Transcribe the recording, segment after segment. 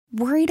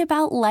Worried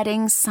about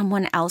letting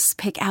someone else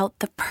pick out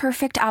the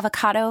perfect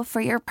avocado for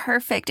your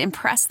perfect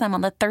impress them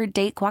on the third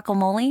date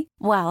guacamole?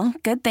 Well,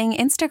 good thing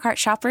Instacart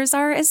shoppers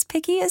are as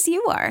picky as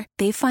you are.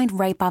 They find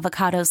ripe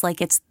avocados like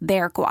it's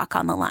their guac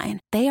on the line.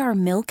 They are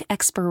milk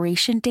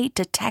expiration date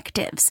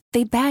detectives.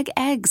 They bag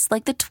eggs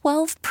like the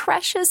 12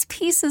 precious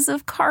pieces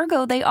of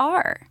cargo they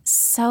are.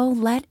 So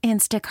let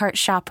Instacart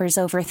shoppers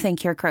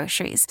overthink your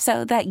groceries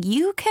so that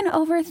you can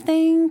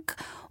overthink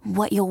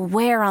what you'll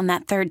wear on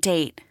that third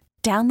date.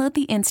 Download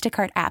the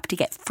Instacart app to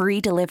get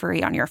free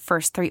delivery on your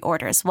first 3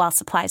 orders while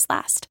supplies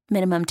last.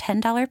 Minimum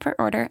 $10 per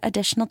order.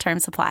 Additional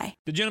terms apply.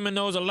 The gentleman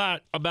knows a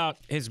lot about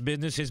his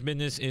business. His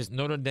business is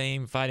Notre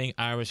Dame Fighting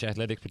Irish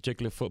Athletics,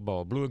 particularly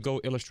football. Blue and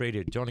Gold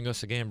Illustrated. Joining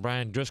us again,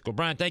 Brian Driscoll.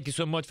 Brian, thank you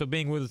so much for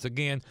being with us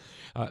again.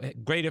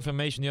 Great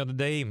information the other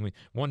day, and we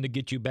wanted to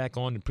get you back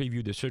on to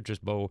preview the Citrus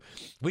Bowl.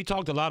 We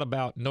talked a lot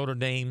about Notre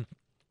Dame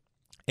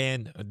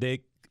and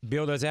they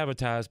build as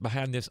advertised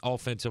behind this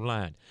offensive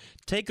line.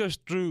 Take us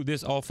through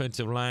this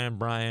offensive line,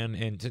 Brian,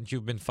 and since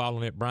you've been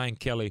following it, Brian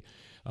Kelly,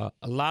 a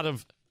lot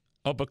of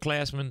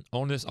upperclassmen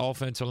on this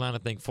offensive line. I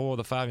think 4 of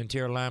the 5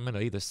 interior linemen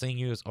are either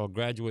seniors or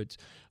graduates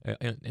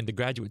in the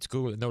graduate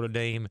school at Notre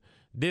Dame.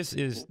 This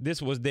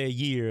was their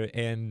year,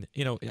 and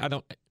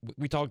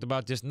we talked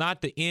about this,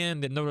 not the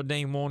end that Notre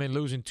Dame wanted,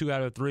 losing 2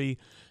 out of 3,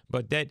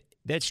 but that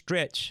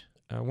stretch.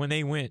 When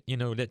they went,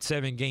 that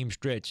 7-game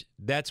stretch,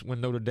 that's when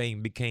Notre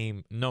Dame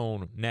became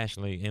known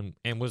nationally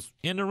and was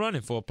in the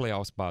running for a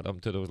playoff spot up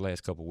to those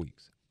last couple of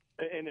weeks.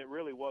 And it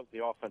really was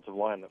the offensive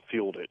line that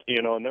fueled it,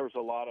 and there was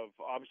a lot of,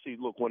 obviously,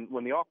 look,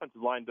 when the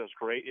offensive line does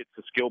great, it's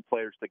the skilled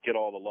players that get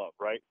all the love,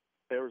 right?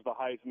 There was the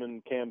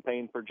Heisman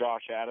campaign for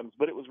Josh Adams,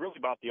 but it was really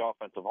about the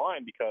offensive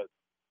line because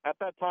at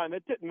that time,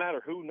 it didn't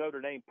matter who Notre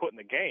Dame put in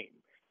the game.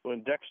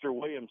 When Dexter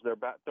Williams, their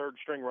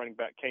third-string running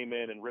back, came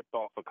in and ripped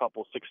off a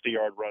couple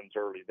 60-yard runs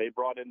early. They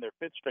brought in their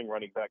fifth-string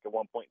running back at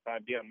one point in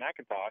time, Deion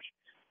McIntosh,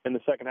 in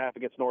the second half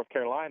against North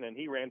Carolina, and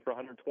he ran for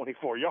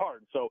 124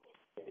 yards. So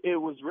it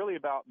was really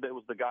about – it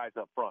was the guys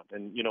up front.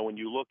 And, when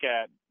you look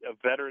at a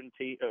veteran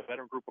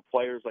group of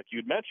players like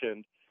you'd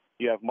mentioned,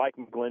 you have Mike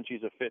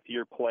McGlinchey's a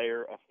fifth-year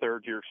player, a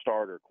third-year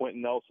starter.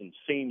 Quentin Nelson,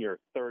 senior,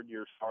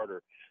 third-year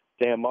starter.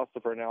 Dan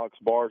Mustipher and Alex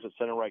Bars at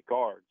center right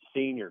guard,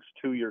 seniors,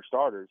 2-year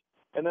starters.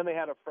 And then they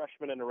had a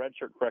freshman and a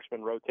redshirt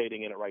freshman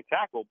rotating in at right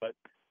tackle, but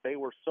they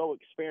were so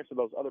experienced in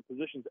those other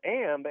positions,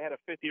 and they had a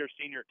fifth-year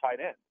senior tight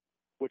end,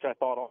 which I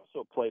thought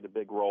also played a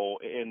big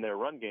role in their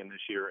run game this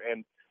year.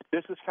 And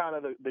this is kind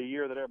of the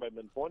year that everybody's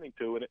been pointing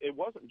to, and it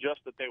wasn't just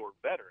that they were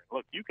veteran.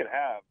 Look, you could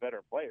have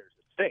veteran players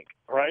that stink,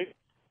 right?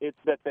 It's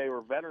that they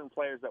were veteran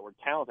players that were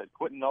talented.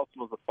 Quentin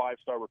Nelson was a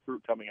 5-star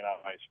recruit coming out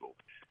of high school.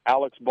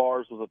 Alex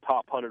Bars was a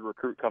top 100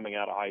 recruit coming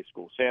out of high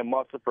school. Sam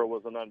Mustipher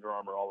was an Under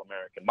Armour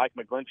All-American. Mike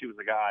McGlinchey was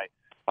a guy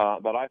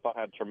that I thought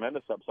had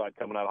tremendous upside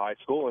coming out of high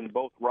school. And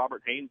both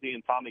Robert Hainsey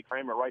and Tommy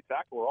Kramer, right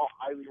tackle, were all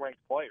highly ranked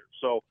players.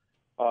 So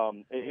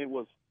it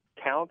was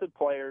talented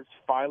players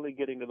finally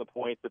getting to the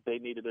point that they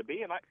needed to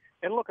be.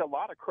 And look, a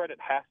lot of credit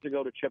has to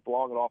go to Chip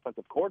Long, an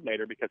offensive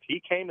coordinator, because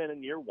he came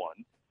in year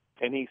one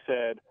and he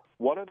said,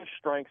 what are the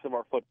strengths of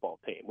our football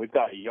team? We've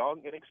got a young,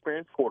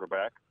 inexperienced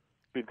quarterback.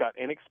 We've got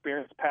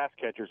inexperienced pass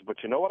catchers. But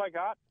you know what I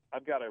got?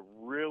 I've got a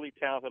really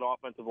talented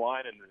offensive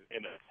line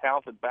and a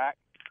talented back.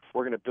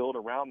 We're going to build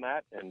around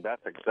that, and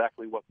that's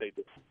exactly what they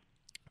did.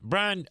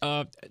 Brian,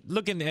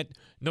 looking at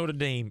Notre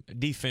Dame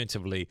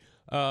defensively,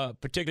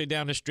 particularly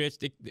down the stretch,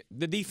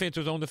 the defense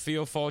was on the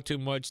field far too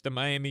much. The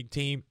Miami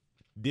team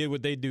did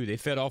what they do. They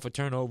fed off of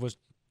turnovers.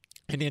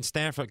 And then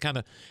Stanford kind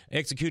of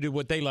executed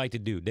what they like to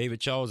do.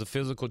 David Shaw is a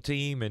physical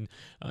team and,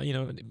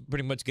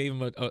 pretty much gave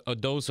them a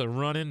dose of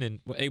running and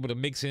were able to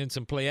mix in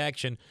some play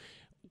action.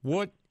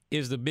 What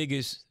is the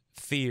biggest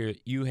fear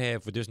you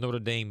have for this Notre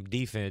Dame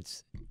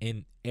defense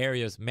in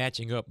areas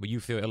matching up where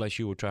you feel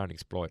LSU will try and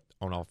exploit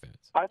on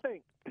offense? I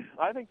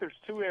think there's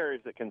 2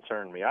 areas that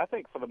concern me. I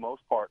think for the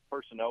most part,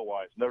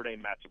 personnel-wise, Notre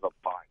Dame matches up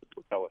fine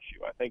with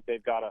LSU. I think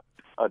they've got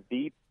a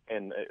deep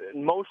and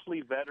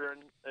mostly veteran,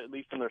 at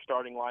least in their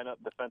starting lineup,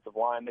 defensive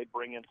line. They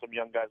bring in some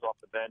young guys off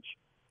the bench,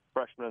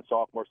 freshmen and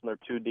sophomores, and they're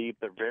too deep.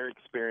 They're very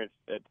experienced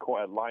at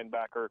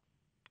linebacker.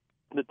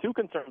 The 2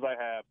 concerns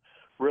I have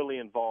really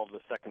involve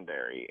the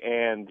secondary.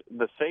 And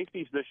the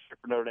safeties this year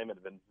for Notre Dame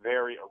have been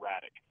very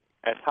erratic.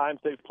 At times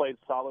they've played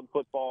solid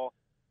football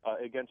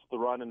against the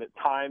run, and at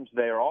times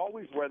they are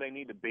always where they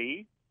need to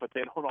be, but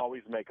they don't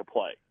always make a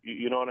play.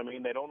 You know what I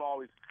mean? They don't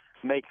always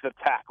make the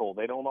tackle.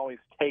 They don't always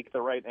take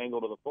the right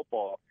angle to the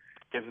football.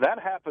 If that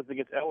happens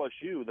against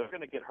LSU, they're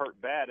going to get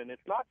hurt bad. And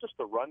it's not just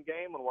the run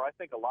game, and where I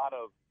think a lot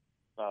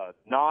of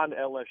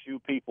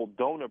non-LSU people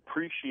don't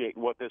appreciate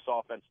what this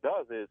offense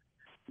does is,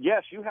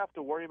 yes, you have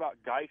to worry about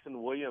Geis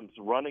and Williams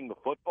running the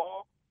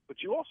football,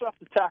 but you also have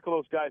to tackle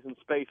those guys in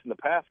space in the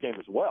pass game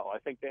as well. I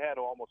think they had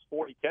almost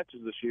 40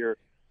 catches this year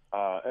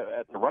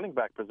at the running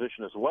back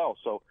position as well.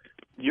 So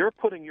you're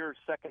putting your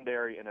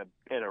secondary in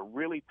a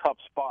really tough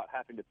spot,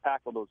 having to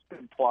tackle those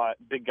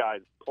big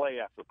guys play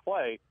after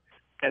play.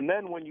 And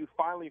then when you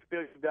finally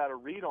feel you've got a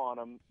read on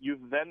them,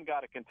 you've then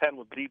got to contend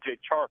with DJ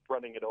Chark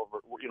running over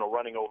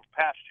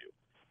past you.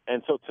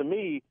 And so to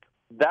me,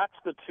 that's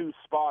the two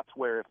spots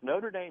where if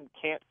Notre Dame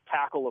can't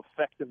tackle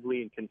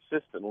effectively and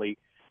consistently,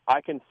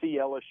 I can see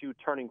LSU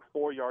turning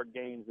 4-yard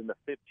gains into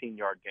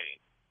 15-yard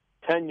gains,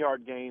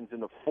 10-yard gains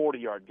into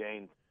 40-yard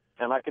gains.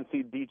 And I can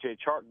see DJ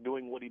Chark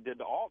doing what he did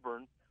to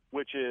Auburn,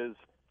 which is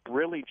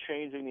really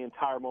changing the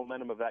entire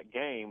momentum of that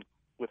game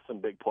with some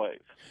big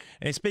plays.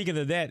 And speaking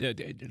of that,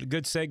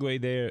 good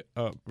segue there,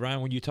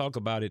 Ryan, when you talk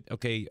about it,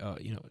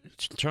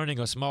 turning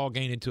a small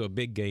gain into a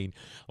big gain.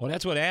 Well,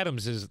 that's what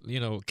Adams is,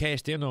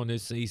 cashed in on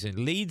this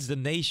season. Leads the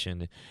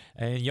nation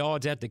in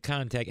yards after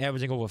contact,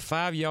 averaging over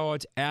 5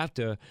 yards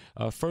after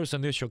first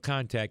initial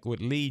contact, which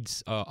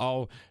leads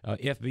all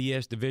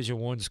FBS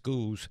Division I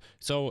schools.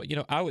 So,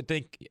 I would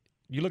think –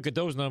 you look at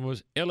those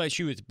numbers,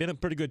 LSU has been a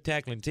pretty good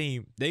tackling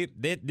team.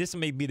 This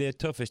may be their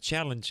toughest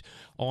challenge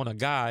on a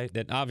guy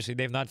that obviously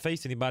they've not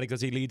faced anybody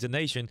because he leads the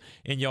nation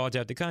in yards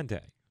after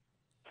contact.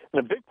 And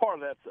a big part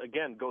of that,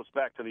 again, goes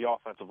back to the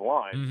offensive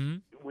line. Mm-hmm.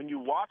 When you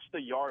watch the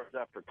yards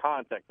after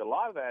contact, a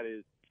lot of that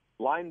is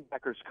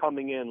linebackers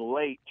coming in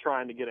late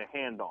trying to get a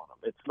hand on them.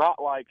 It's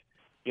not like,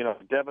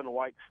 Devin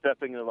White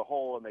stepping into the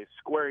hole and they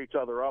square each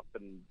other up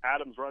and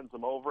Adams runs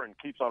them over and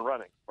keeps on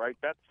running, right?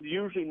 That's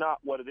usually not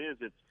what it is.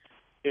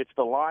 It's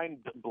the line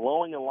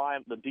blowing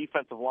the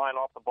defensive line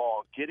off the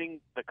ball, getting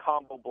the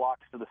combo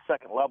blocks to the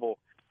second level,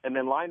 and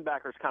then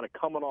linebackers kind of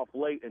coming off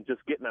late and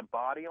just getting a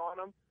body on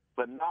them,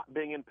 but not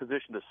being in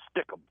position to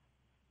stick them.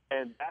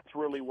 And that's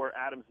really where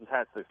Adams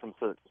has had some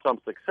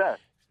success.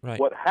 Right.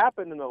 What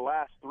happened in the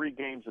last 3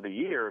 games of the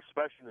year,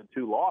 especially in the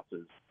 2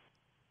 losses,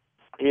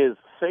 is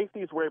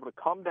safeties were able to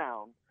come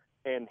down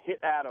and hit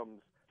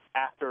Adams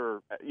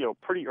after,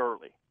 pretty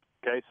early.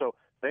 Okay, so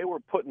they were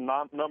putting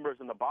numbers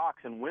in the box,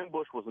 and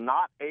Wimbush was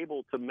not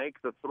able to make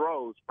the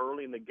throws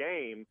early in the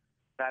game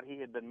that he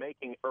had been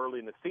making early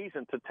in the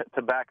season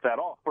to back that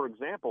off. For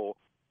example,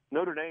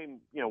 Notre Dame,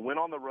 went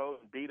on the road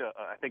and beat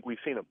I think we've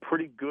seen a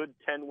pretty good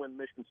 10-win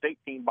Michigan State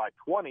team by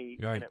 20,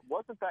 right. And it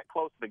wasn't that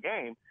close to the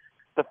game.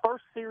 The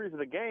first series of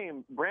the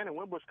game, Brandon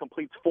Wimbush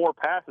completes 4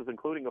 passes,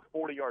 including a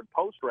 40-yard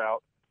post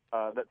route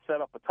that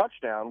set up a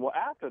touchdown. Well,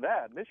 after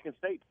that, Michigan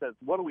State says,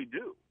 "What do we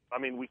do? I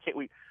mean, we can't.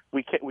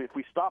 If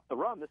we stop the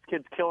run, this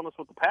kid's killing us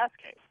with the pass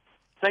game."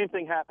 Same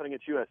thing happening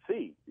at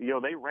USC.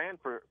 They ran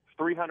for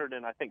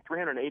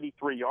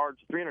 383 yards,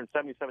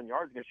 377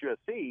 yards against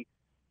USC,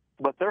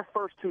 but their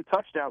first 2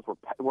 touchdowns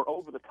were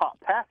over the top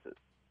passes.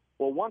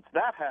 Well, once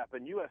that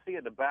happened, USC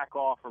had to back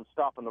off from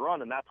stopping the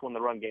run, and that's when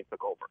the run game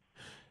took over.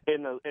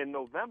 In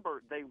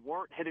November, they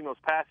weren't hitting those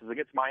passes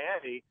against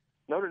Miami.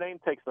 Notre Dame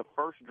takes the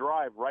first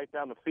drive right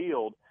down the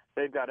field.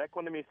 They've got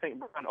Equanimous St.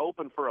 Brown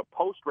open for a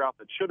post route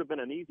that should have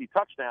been an easy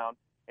touchdown,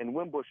 and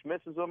Wimbush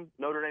misses them.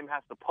 Notre Dame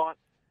has to punt,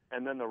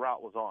 and then the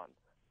route was on.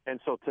 And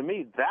so to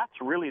me, that's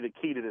really the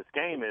key to this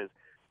game is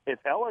if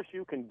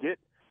LSU can get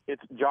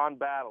it's John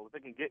Battle, if they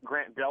can get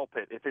Grant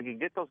Delpit, if they can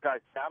get those guys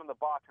down in the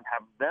box and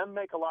have them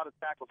make a lot of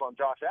tackles on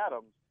Josh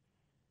Adams,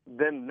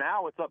 then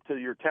now it's up to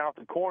your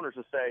talented corners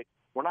to say,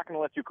 we're not going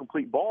to let you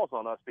complete balls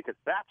on us, because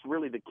that's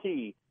really the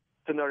key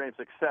to Notre Dame's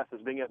success,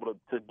 is being able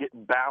to get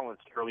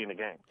balanced early in the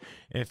game.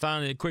 And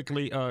finally,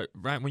 quickly,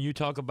 Ryan, when you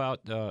talk about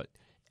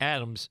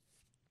Adams,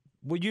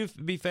 would you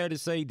be fair to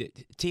say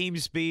that team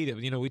speed,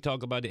 we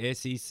talk about the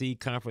SEC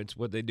conference,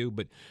 what they do,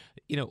 but,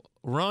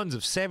 runs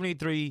of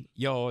 73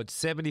 yards,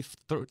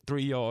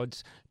 73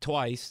 yards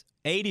twice,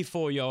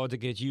 84 yards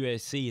against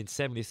USC and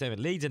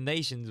 77. Leads the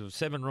nation of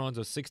 7 runs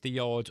of 60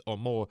 yards or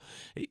more.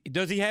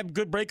 Does he have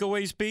good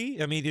breakaway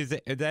speed? I mean, is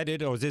that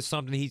it, or is this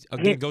something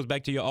goes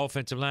back to your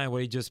offensive line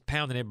where he's just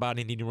pounding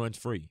everybody and he runs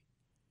free?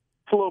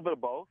 It's a little bit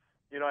of both.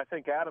 I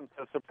think Adams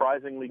is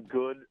surprisingly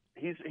good.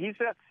 He's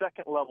that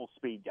second-level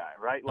speed guy,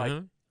 right?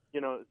 Like,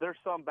 there's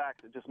some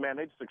backs that just,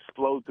 they just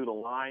explode through the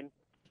line.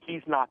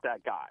 He's not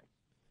that guy.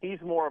 He's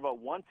more of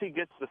once he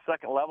gets to the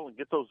second level and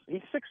gets those –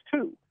 he's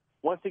 6'2".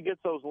 Once he gets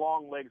those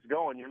long legs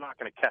going, you're not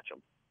going to catch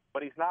him.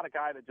 But he's not a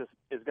guy that just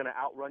is going to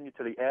outrun you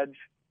to the edge,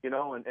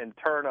 and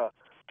turn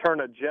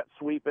a jet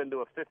sweep into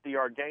a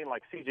 50-yard gain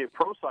like C.J.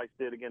 Prosise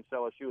did against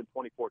LSU in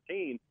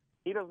 2014.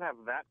 He doesn't have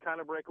that kind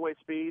of breakaway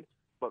speed.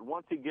 But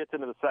once he gets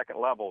into the second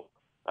level,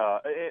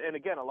 and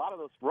again, a lot of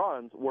those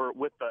runs were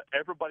with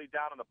everybody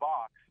down in the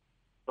box.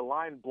 The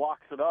line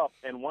blocks it up,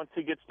 and once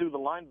he gets through the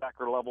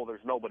linebacker level,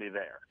 there's nobody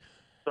there.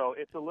 So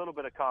it's a little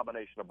bit of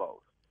combination of both.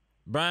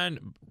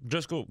 Brian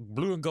Driscoll,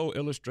 Blue and Gold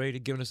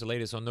Illustrated, giving us the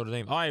latest on Notre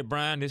Dame. All right,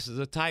 Brian, this is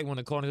a tight one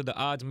according to the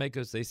odds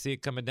makers. They see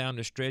it coming down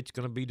the stretch,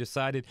 going to be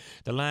decided.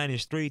 The line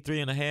is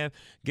 3.5.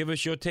 Give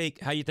us your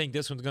take. How you think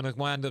this one's going to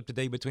wind up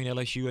today between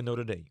LSU and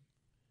Notre Dame?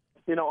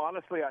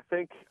 Honestly, I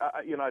think,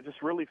 I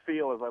just really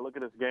feel, as I look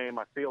at this game,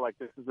 I feel like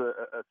this is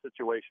a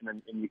situation,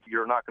 and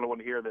you're not going to want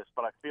to hear this,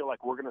 but I feel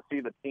like we're going to see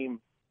the team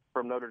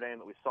from Notre Dame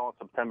that we saw in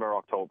September,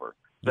 October,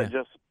 that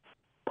just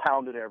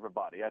pounded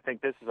everybody. I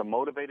think this is a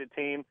motivated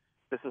team.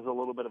 This is a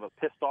little bit of a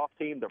pissed-off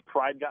team. Their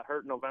pride got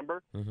hurt in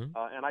November,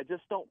 and I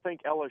just don't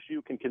think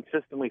LSU can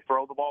consistently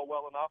throw the ball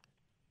well enough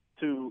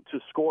to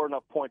score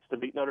enough points to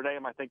beat Notre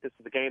Dame. I think this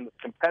is a game that's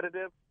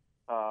competitive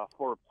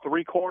for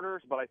 3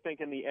 quarters, but I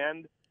think in the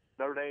end,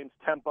 Notre Dame's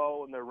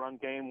tempo and their run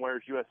game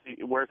wears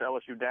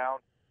LSU down,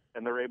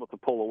 and they're able to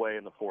pull away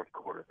in the fourth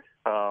quarter.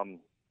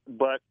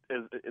 But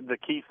the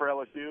key for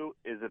LSU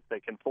is if they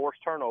can force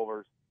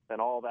turnovers, then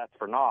all that's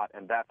for naught,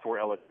 and that's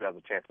where LSU has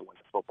a chance to win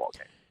this football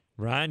game.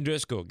 Brian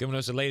Driscoll giving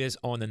us the latest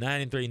on the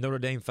 9-3 Notre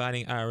Dame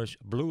Fighting Irish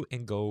Blue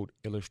and Gold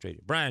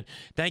Illustrated. Brian,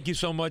 thank you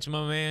so much,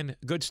 my man.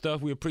 Good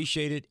stuff. We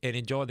appreciate it, and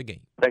enjoy the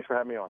game. Thanks for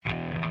having me on.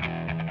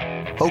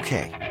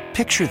 Okay,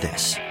 picture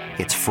this.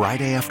 It's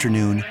Friday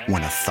afternoon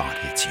when a thought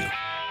hits you.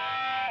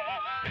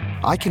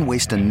 I can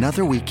waste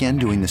another weekend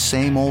doing the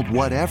same old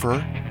whatever,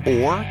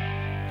 or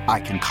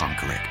I can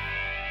conquer it.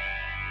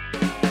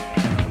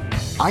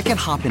 I can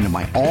hop into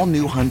my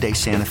all-new Hyundai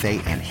Santa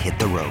Fe and hit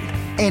the road.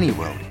 Any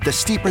road. The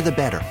steeper, the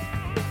better.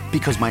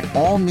 Because my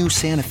all-new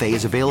Santa Fe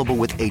is available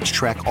with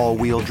H-Track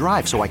all-wheel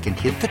drive, so I can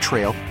hit the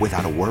trail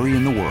without a worry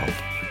in the world.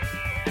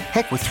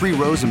 Heck, with 3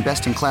 rows and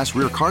best-in-class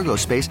rear cargo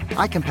space,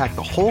 I can pack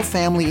the whole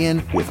family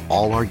in with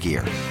all our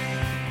gear.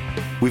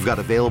 We've got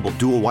available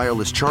dual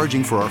wireless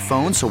charging for our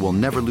phones, so we'll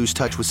never lose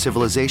touch with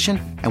civilization,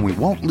 and we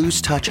won't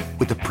lose touch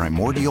with the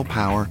primordial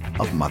power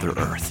of Mother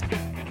Earth.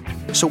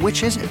 So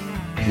which is it?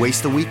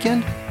 Waste the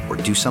weekend or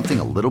do something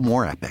a little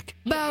more epic?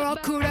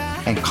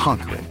 And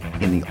conquer it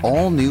in the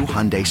all-new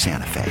Hyundai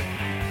Santa Fe.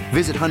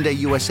 Visit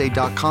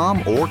HyundaiUSA.com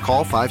or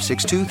call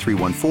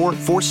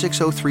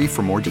 562-314-4603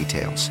 for more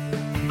details.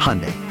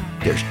 Hyundai,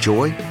 there's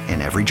joy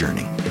in every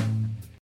journey.